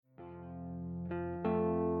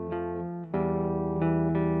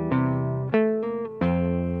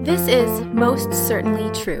This is most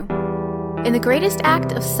certainly true. In the greatest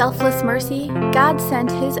act of selfless mercy, God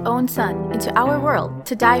sent His own Son into our world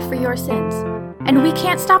to die for your sins, and we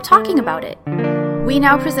can't stop talking about it. We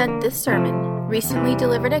now present this sermon, recently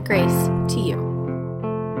delivered at Grace, to you.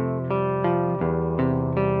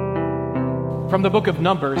 From the book of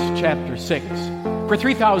Numbers, chapter 6. For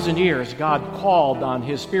 3,000 years, God called on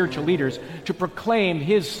His spiritual leaders to proclaim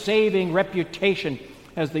His saving reputation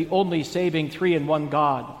as the only saving three-in-one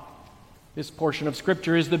God. This portion of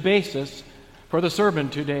Scripture is the basis for the sermon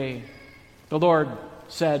today. The Lord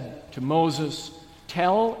said to Moses,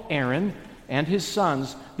 "Tell Aaron and his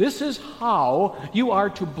sons, this is how you are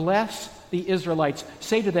to bless the Israelites.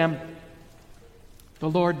 Say to them, the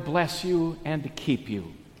Lord bless you and keep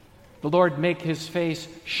you. The Lord make His face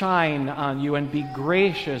shine on you and be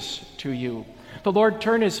gracious to you. The Lord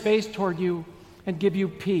turn His face toward you and give you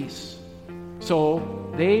peace.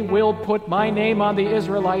 So they will put my name on the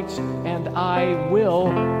Israelites, and I will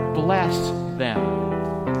bless them."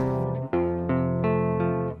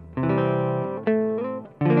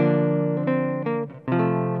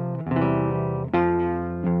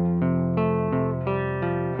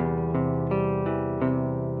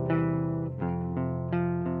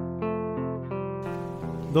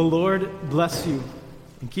 The Lord bless you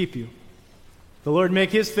and keep you. The Lord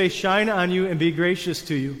make His face shine on you and be gracious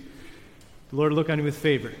to you. The Lord look on you with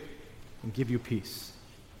favor and give you peace.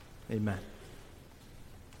 Amen.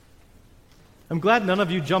 I'm glad none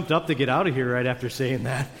of you jumped up to get out of here right after saying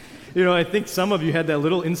that. You know, I think some of you had that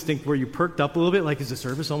little instinct where you perked up a little bit, like, is the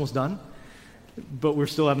service almost done? But we're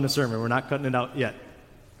still having a sermon. We're not cutting it out yet.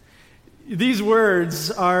 These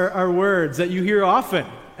words are words that you hear often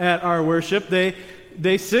at our worship.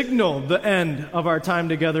 They signal the end of our time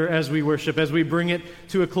together as we worship, as we bring it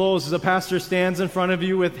to a close. As a pastor stands in front of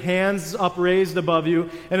you with hands upraised above you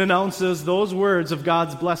and announces those words of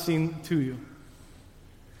God's blessing to you.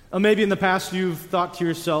 Maybe in the past you've thought to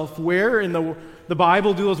yourself, where in the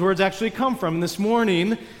Bible do those words actually come from? And this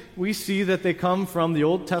morning we see that they come from the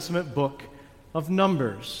Old Testament book of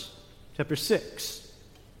Numbers, chapter 6.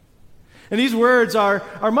 And these words are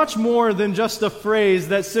much more than just a phrase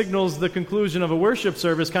that signals the conclusion of a worship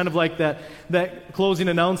service, kind of like that closing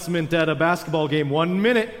announcement at a basketball game, 1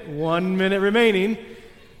 minute remaining.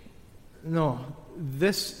 No,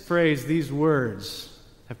 this phrase, these words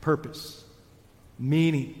have purpose,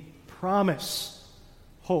 meaning, promise,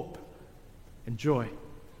 hope, and joy.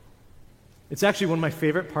 It's actually one of my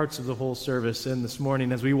favorite parts of the whole service. And this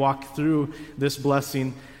morning, as we walk through this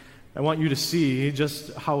blessing, I want you to see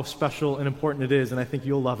just how special and important it is, and I think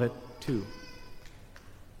you'll love it too.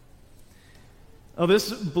 Now, this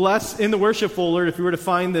bless in the worship folder, if you were to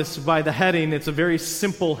find this by the heading, it's a very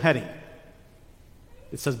simple heading.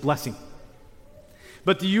 It says blessing.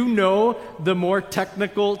 But do you know the more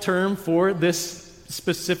technical term for this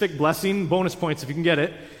specific blessing? Bonus points if you can get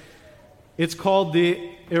it. It's called the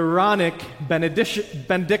Aaronic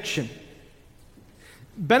benediction.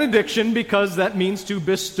 Benediction, because that means to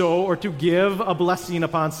bestow or to give a blessing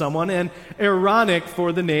upon someone, and Aaronic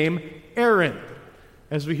for the name Aaron,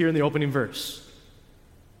 as we hear in the opening verse.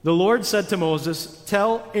 The Lord said to Moses,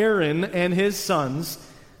 "Tell Aaron and his sons,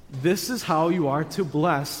 this is how you are to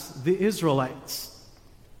bless the Israelites."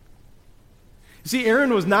 You see,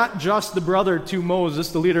 Aaron was not just the brother to Moses,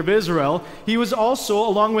 the leader of Israel. He was also,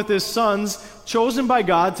 along with his sons, chosen by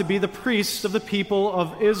God to be the priests of the people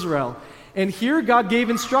of Israel. And here God gave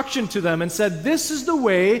instruction to them and said, this is the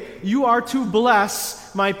way you are to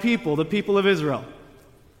bless my people, the people of Israel.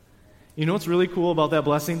 You know what's really cool about that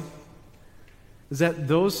blessing? Is that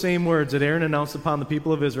those same words that Aaron announced upon the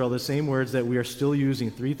people of Israel, the same words that we are still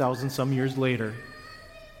using 3,000 some years later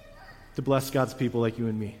to bless God's people like you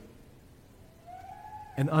and me.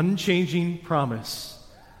 An unchanging promise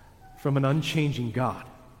from an unchanging God.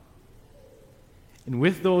 And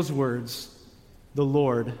with those words, the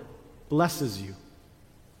Lord blesses you.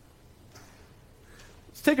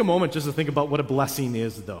 Let's take a moment just to think about what a blessing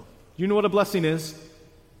is, though. Do you know what a blessing is?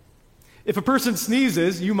 If a person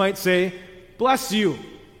sneezes, you might say, "Bless you."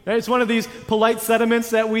 Right? It's one of these polite sentiments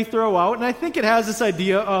that we throw out, and I think it has this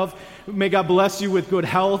idea of, may God bless you with good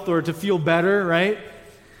health or to feel better, right?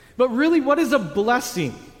 But really, what is a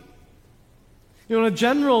blessing? You know, in a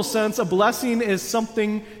general sense, a blessing is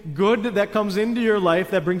something good that comes into your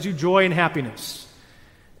life that brings you joy and happiness.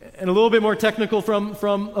 And a little bit more technical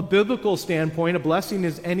from a biblical standpoint, a blessing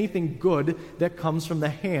is anything good that comes from the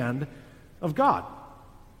hand of God.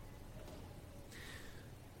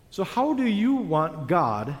 So how do you want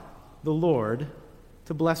God, the Lord,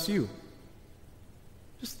 to bless you?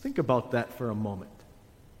 Just think about that for a moment.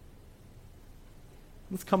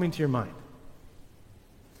 What's coming to your mind?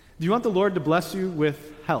 Do you want the Lord to bless you with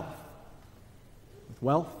health, with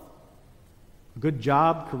wealth, a good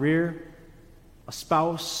job, career, a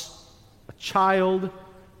spouse, a child,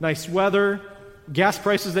 nice weather, gas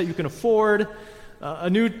prices that you can afford,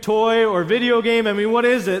 a new toy or video game? I mean, what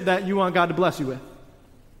is it that you want God to bless you with?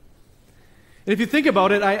 And if you think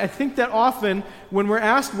about it, I think that often when we're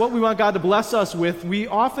asked what we want God to bless us with, we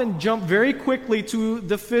often jump very quickly to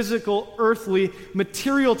the physical, earthly,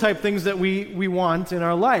 material type things that we want in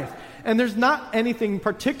our life. And there's not anything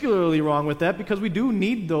particularly wrong with that, because we do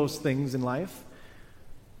need those things in life.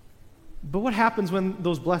 But what happens when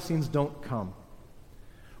those blessings don't come?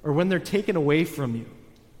 Or when they're taken away from you?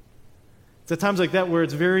 It's at times like that where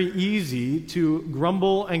it's very easy to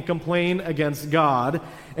grumble and complain against God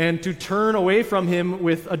and to turn away from Him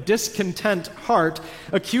with a discontent heart,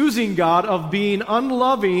 accusing God of being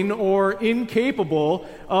unloving or incapable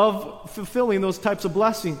of fulfilling those types of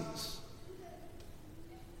blessings.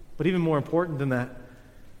 But even more important than that,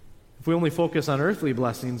 if we only focus on earthly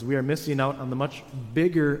blessings, we are missing out on the much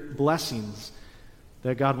bigger blessings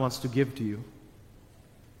that God wants to give to you.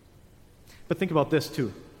 But think about this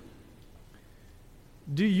too.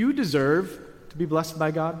 Do you deserve to be blessed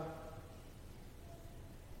by God?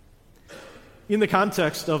 In the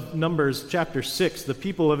context of Numbers chapter 6, the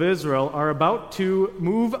people of Israel are about to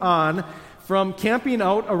move on from camping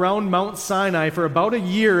out around Mount Sinai for about a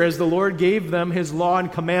year as the Lord gave them His law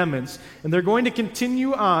and commandments. And they're going to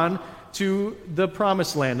continue on to the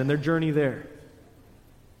Promised Land and their journey there.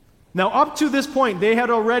 Now, up to this point, they had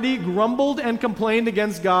already grumbled and complained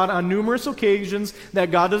against God on numerous occasions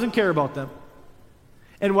that God doesn't care about them.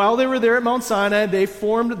 And while they were there at Mount Sinai, they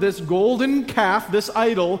formed this golden calf, this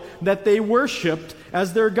idol, that they worshipped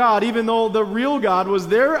as their God, even though the real God was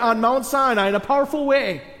there on Mount Sinai in a powerful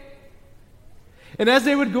way. And as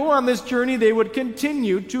they would go on this journey, they would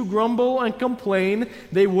continue to grumble and complain.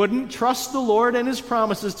 They wouldn't trust the Lord and His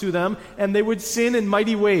promises to them, and they would sin in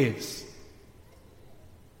mighty ways.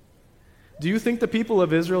 Do you think the people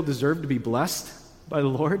of Israel deserve to be blessed by the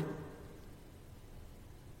Lord?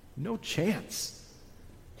 No chance.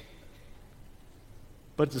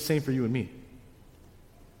 But it's the same for you and me.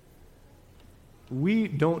 We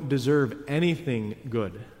don't deserve anything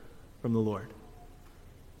good from the Lord.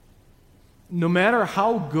 No matter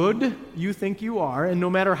how good you think you are, and no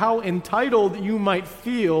matter how entitled you might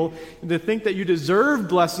feel to think that you deserve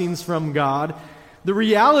blessings from God, the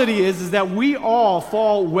reality is that we all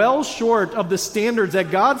fall well short of the standards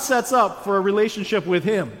that God sets up for a relationship with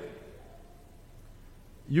Him.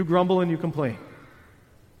 You grumble and you complain.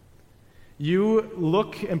 You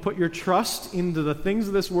look and put your trust into the things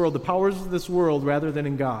of this world, the powers of this world, rather than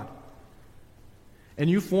in God. And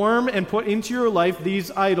you form and put into your life these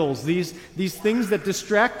idols, these things that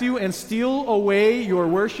distract you and steal away your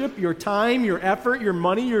worship, your time, your effort, your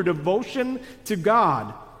money, your devotion to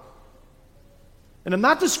God. And I'm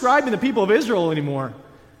not describing the people of Israel anymore. I'm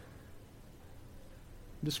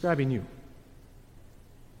describing you.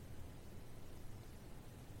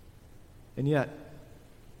 And yet,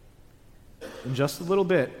 in just a little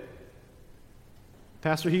bit,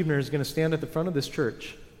 Pastor Huebner is going to stand at the front of this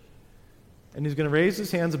church, and he's going to raise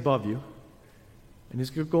his hands above you, and he's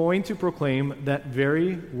going to proclaim that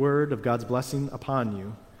very word of God's blessing upon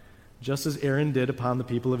you, just as Aaron did upon the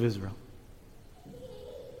people of Israel.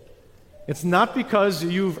 It's not because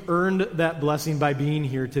you've earned that blessing by being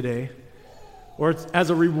here today, or it's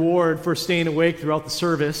as a reward for staying awake throughout the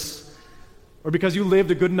service, or because you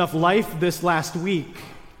lived a good enough life this last week.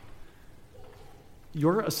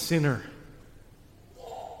 You're a sinner.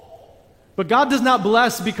 But God does not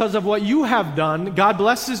bless because of what you have done. God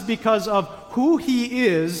blesses because of who He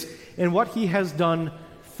is and what He has done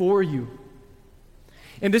for you.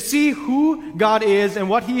 And to see who God is and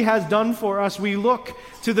what He has done for us, we look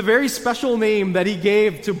to the very special name that He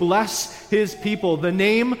gave to bless His people, the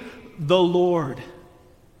name the Lord.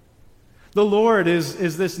 The Lord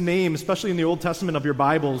is this name, especially in the Old Testament of your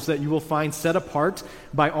Bibles, that you will find set apart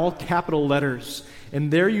by all capital letters. And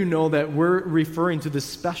there you know that we're referring to the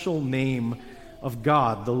special name of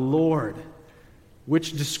God, the Lord,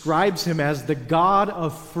 which describes Him as the God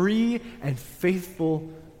of free and faithful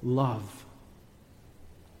love.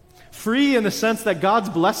 Free in the sense that God's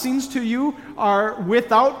blessings to you are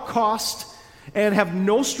without cost and have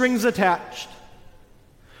no strings attached.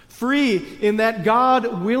 Free in that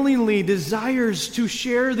God willingly desires to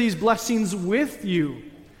share these blessings with you,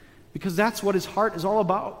 because that's what His heart is all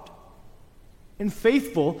about. And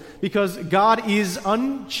faithful because God is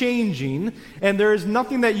unchanging, and there is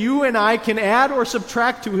nothing that you and I can add or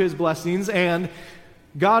subtract to His blessings, and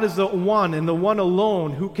God is the one and the one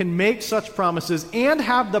alone who can make such promises and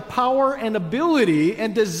have the power and ability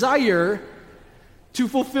and desire to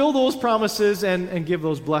fulfill those promises and give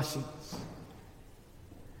those blessings.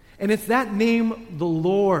 And it's that name, the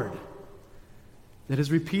Lord, that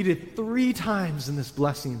is repeated 3 times in this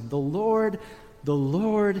blessing. The Lord, the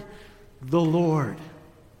Lord, the Lord.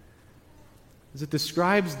 As it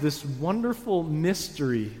describes this wonderful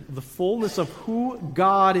mystery, the fullness of who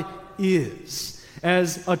God is,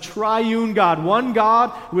 as a triune God, one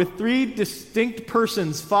God with 3 distinct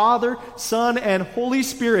persons, Father, Son, and Holy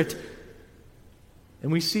Spirit.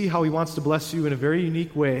 And we see how he wants to bless you in a very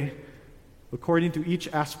unique way, according to each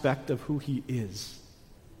aspect of who he is.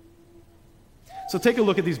 So take a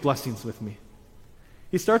look at these blessings with me.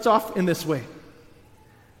 He starts off in this way.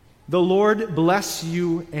 The Lord bless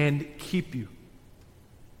you and keep you.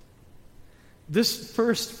 This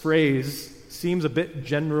first phrase seems a bit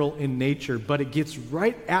general in nature, but it gets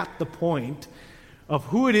right at the point of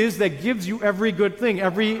who it is that gives you every good thing,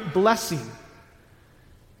 every blessing.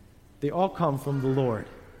 They all come from the Lord.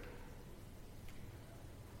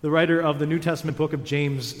 The writer of the New Testament book of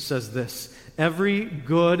James says this: every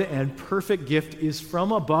good and perfect gift is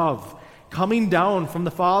from above, coming down from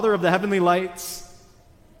the Father of the heavenly lights.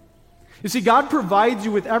 You see, God provides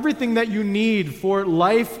you with everything that you need for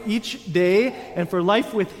life each day and for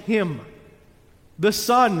life with him. The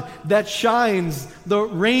sun that shines, the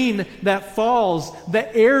rain that falls,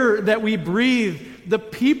 the air that we breathe, the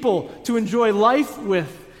people to enjoy life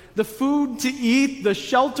with, the food to eat, the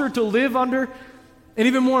shelter to live under, and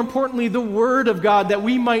even more importantly, the Word of God that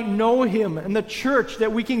we might know him, and the church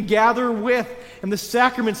that we can gather with, and the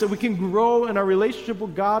sacraments that we can grow in our relationship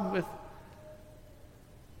with God with.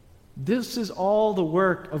 This is all the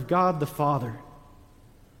work of God the Father,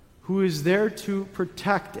 who is there to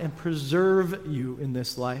protect and preserve you in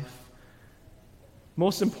this life.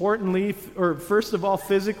 Most importantly, or first of all,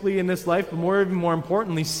 physically in this life, but even more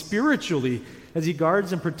importantly, spiritually, as he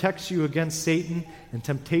guards and protects you against Satan and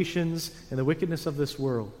temptations and the wickedness of this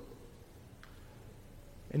world.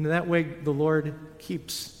 And in that way, the Lord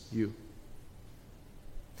keeps you.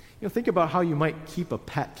 Think about how you might keep a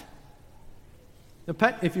pet. A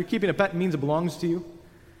pet, if you're keeping a pet, it means it belongs to you.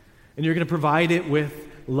 And you're going to provide it with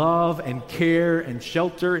love and care and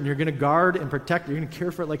shelter, and you're going to guard and protect it. You're going to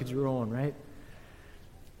care for it like it's your own, right?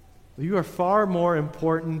 You are far more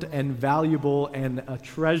important and valuable and a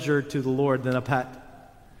treasure to the Lord than a pet.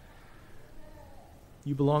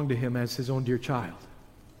 You belong to him as his own dear child.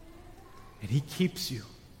 And he keeps you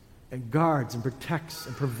and guards and protects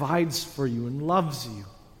and provides for you and loves you.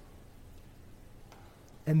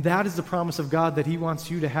 And that is the promise of God that he wants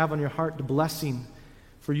you to have on your heart, the blessing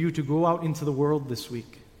for you to go out into the world this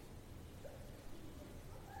week.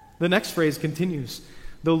 The next phrase continues.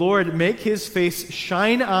 The Lord make his face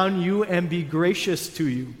shine on you and be gracious to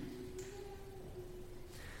you.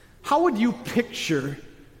 How would you picture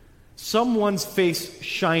someone's face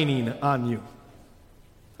shining on you?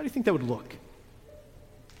 How do you think that would look?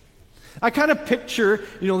 I kind of picture,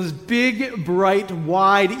 this big, bright,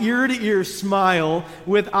 wide, ear-to-ear smile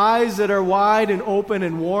with eyes that are wide and open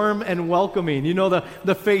and warm and welcoming.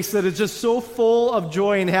 The face that is just so full of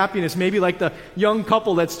joy and happiness, maybe like the young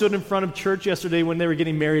couple that stood in front of church yesterday when they were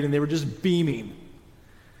getting married and they were just beaming.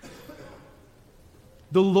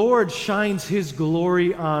 The Lord shines his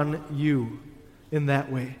glory on you in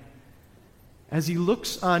that way, as he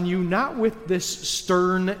looks on you, not with this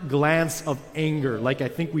stern glance of anger, like I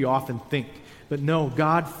think we often think, but no,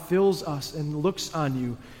 God fills us and looks on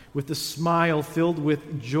you with a smile filled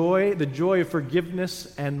with joy, the joy of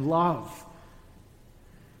forgiveness and love.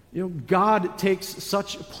 God takes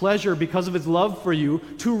such pleasure because of his love for you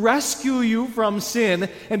to rescue you from sin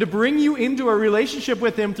and to bring you into a relationship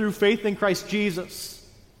with him through faith in Christ Jesus.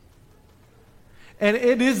 And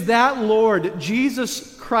it is that Lord,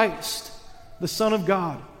 Jesus Christ, the Son of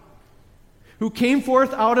God, who came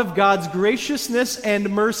forth out of God's graciousness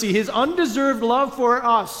and mercy, his undeserved love for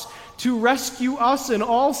us, to rescue us and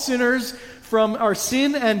all sinners from our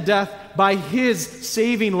sin and death by his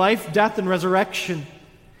saving life, death, and resurrection.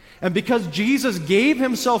 And because Jesus gave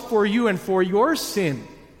himself for you and for your sin,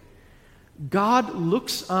 God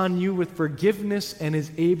looks on you with forgiveness and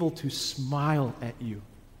is able to smile at you.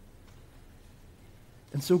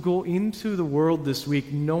 And so go into the world this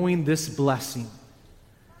week knowing this blessing,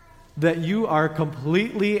 that you are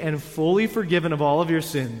completely and fully forgiven of all of your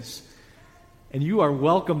sins, and you are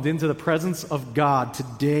welcomed into the presence of God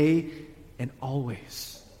today and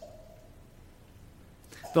always.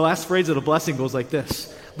 The last phrase of the blessing goes like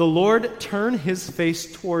this: the Lord turn his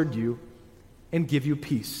face toward you and give you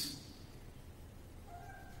peace.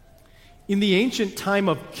 In the ancient time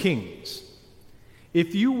of kings,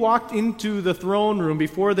 if you walked into the throne room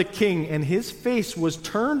before the king and his face was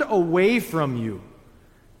turned away from you,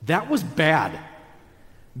 that was bad.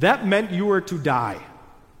 That meant you were to die.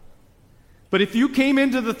 But if you came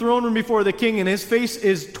into the throne room before the king and his face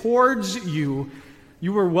is towards you,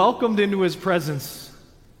 you were welcomed into his presence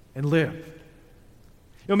and lived.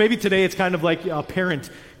 Maybe today it's kind of like a parent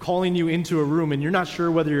calling you into a room and you're not sure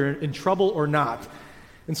whether you're in trouble or not.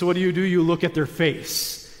 And so what do? You look at their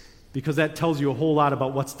face because that tells you a whole lot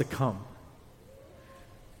about what's to come.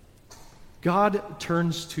 God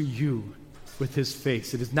turns to you with his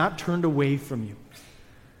face. It is not turned away from you.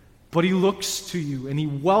 But he looks to you and he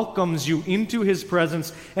welcomes you into his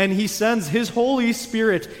presence, and he sends his Holy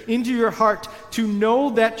Spirit into your heart to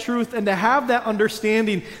know that truth and to have that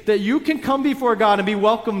understanding that you can come before God and be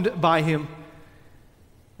welcomed by him.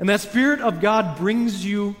 And that Spirit of God brings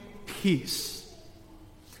you peace.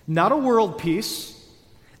 Not a world peace,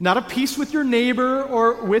 not a peace with your neighbor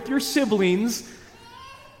or with your siblings,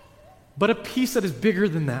 but a peace that is bigger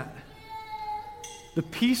than that. The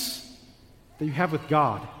peace that you have with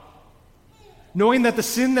God. Knowing that the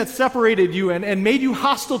sin that separated you and made you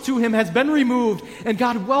hostile to him has been removed, and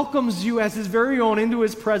God welcomes you as his very own into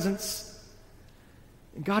his presence.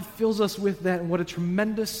 And God fills us with that, and what a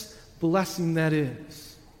tremendous blessing that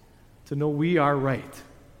is, to know we are right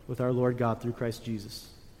with our Lord God through Christ Jesus.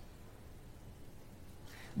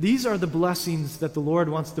 These are the blessings that the Lord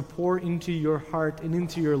wants to pour into your heart and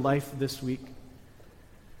into your life this week.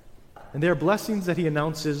 And they are blessings that he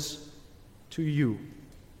announces to you.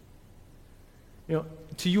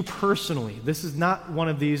 To you personally. This is not one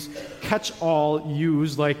of these catch-all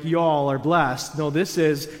yous like y'all are blessed. No, this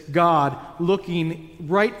is God looking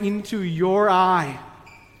right into your eye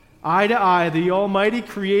to eye, the Almighty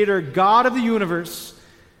Creator, God of the universe,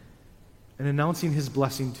 and announcing his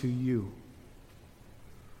blessing to you.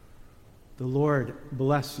 The Lord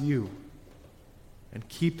bless you and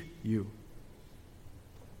keep you.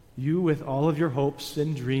 You with all of your hopes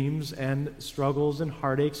and dreams and struggles and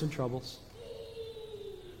heartaches and troubles.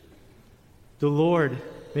 The Lord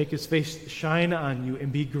make his face shine on you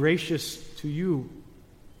and be gracious to you.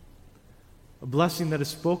 A blessing that is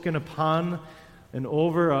spoken upon and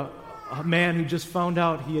over a man who just found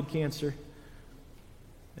out he had cancer.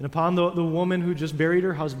 And upon the woman who just buried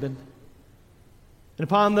her husband. And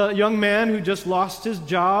upon the young man who just lost his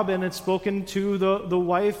job, and it's spoken to the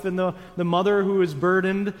wife and the mother who is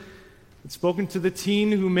burdened. It's spoken to the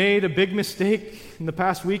teen who made a big mistake in the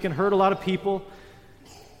past week and hurt a lot of people.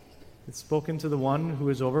 It's spoken to the one who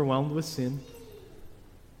is overwhelmed with sin,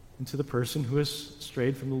 and to the person who has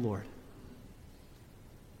strayed from the Lord.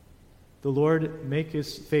 The Lord make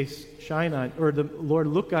his face shine on, or the Lord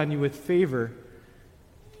look on you with favor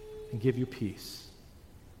and give you peace.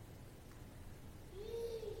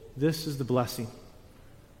 This is the blessing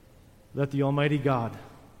that the Almighty God,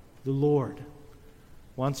 the Lord,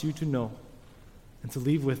 wants you to know and to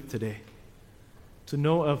leave with today. To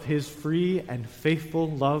know of his free and faithful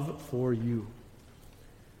love for you.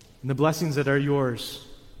 And the blessings that are yours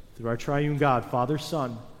through our triune God, Father,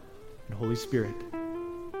 Son, and Holy Spirit.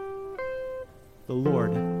 The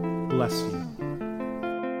Lord bless you.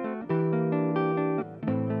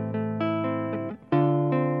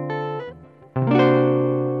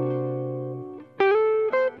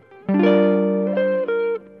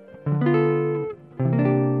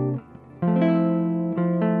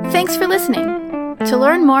 Thanks for listening. To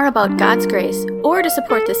learn more about God's grace or to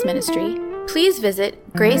support this ministry, please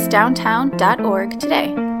visit gracedowntown.org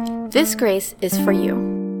today. This grace is for you.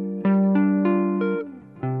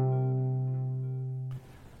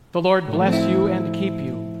 The Lord bless you and keep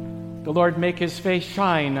you. The Lord make his face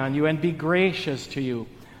shine on you and be gracious to you.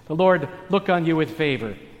 The Lord look on you with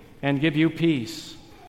favor and give you peace.